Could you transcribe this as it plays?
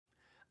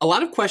A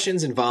lot of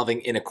questions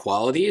involving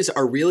inequalities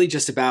are really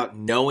just about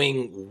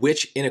knowing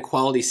which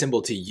inequality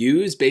symbol to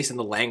use based on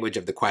the language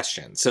of the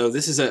question. So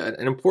this is an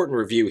important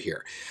review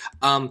here.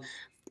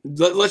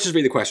 Let's just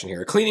read the question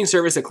here. A cleaning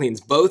service that cleans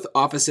both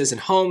offices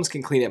and homes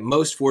can clean at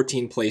most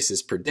 14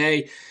 places per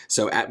day.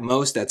 So at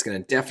most, that's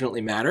going to definitely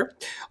matter.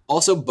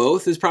 Also,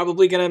 both is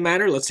probably going to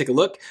matter. Let's take a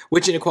look.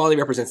 Which inequality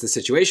represents the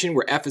situation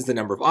where F is the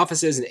number of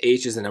offices and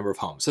H is the number of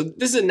homes? So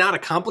this is not a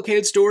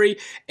complicated story.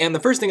 And the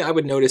first thing I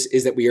would notice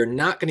is that we are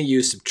not going to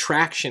use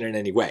subtraction in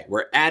any way.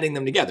 We're adding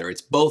them together.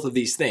 It's both of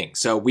these things.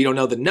 So we don't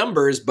know the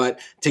numbers, but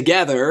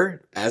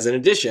together, as an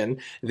addition,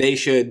 they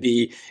should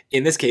be,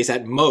 in this case,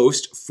 at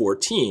most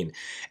 14.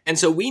 And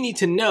so we need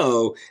to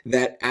know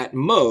that at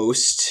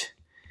most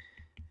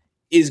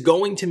is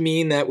going to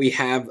mean that we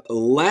have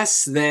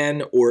less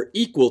than or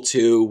equal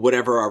to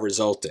whatever our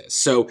result is.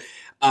 So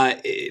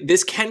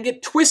this can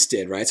get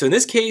twisted, right? So in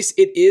this case,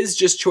 it is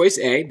just choice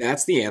A.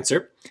 That's the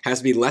answer. Has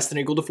to be less than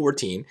or equal to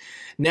 14.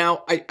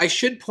 Now, I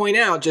should point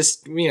out,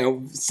 just,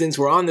 since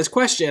we're on this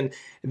question,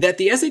 that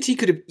the SAT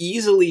could have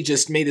easily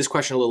just made this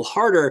question a little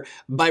harder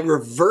by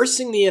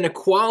reversing the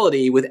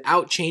inequality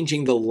without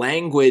changing the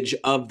language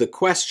of the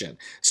question.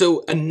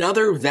 So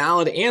another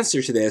valid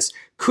answer to this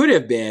could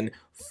have been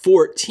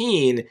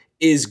 14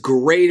 is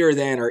greater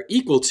than or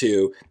equal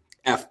to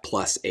F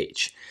plus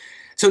H.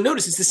 So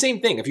notice it's the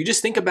same thing. If you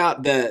just think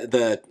about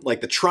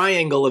the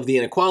triangle of the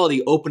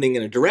inequality opening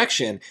in a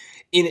direction,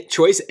 in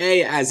choice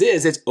A as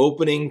is, it's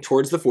opening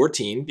towards the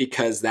 14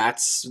 because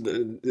that's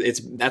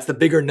the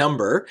bigger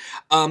number.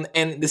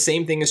 And the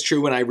same thing is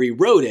true when I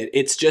rewrote it.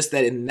 It's just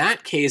that in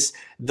that case,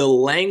 the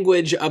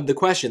language of the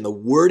question, the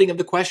wording of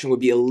the question would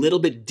be a little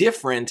bit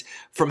different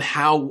from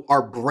how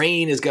our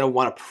brain is going to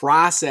want to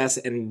process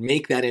and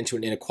make that into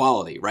an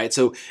inequality, right?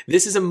 So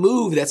this is a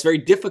move that's very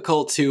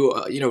difficult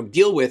to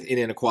deal with in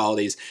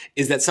inequalities,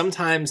 is that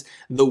sometimes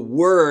the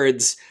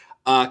words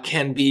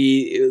can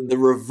be the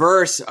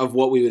reverse of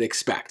what we would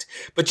expect.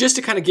 But just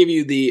to kind of give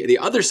you the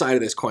other side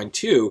of this coin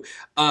too,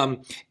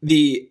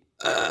 the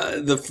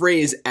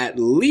phrase "at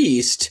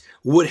least"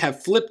 would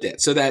have flipped it,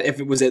 so that if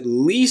it was at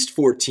least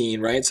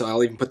 14, right? So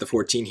I'll even put the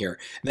 14 here.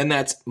 Then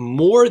that's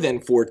more than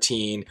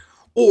 14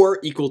 or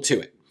equal to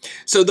it.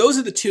 So those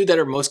are the two that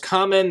are most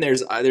common.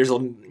 There's a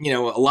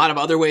lot of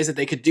other ways that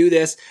they could do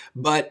this,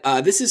 but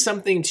this is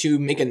something to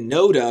make a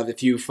note of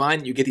if you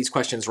find you get these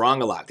questions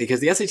wrong a lot, because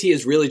the SAT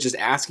is really just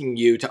asking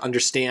you to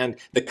understand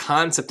the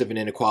concept of an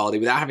inequality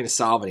without having to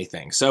solve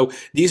anything. So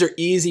these are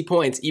easy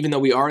points. Even though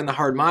we are in the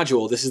hard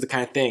module, this is the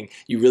kind of thing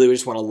you really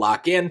just want to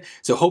lock in.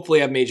 So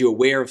hopefully I've made you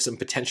aware of some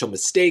potential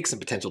mistakes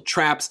and potential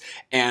traps,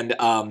 and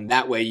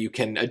that way you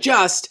can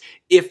adjust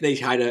if they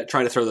try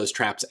to throw those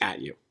traps at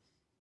you.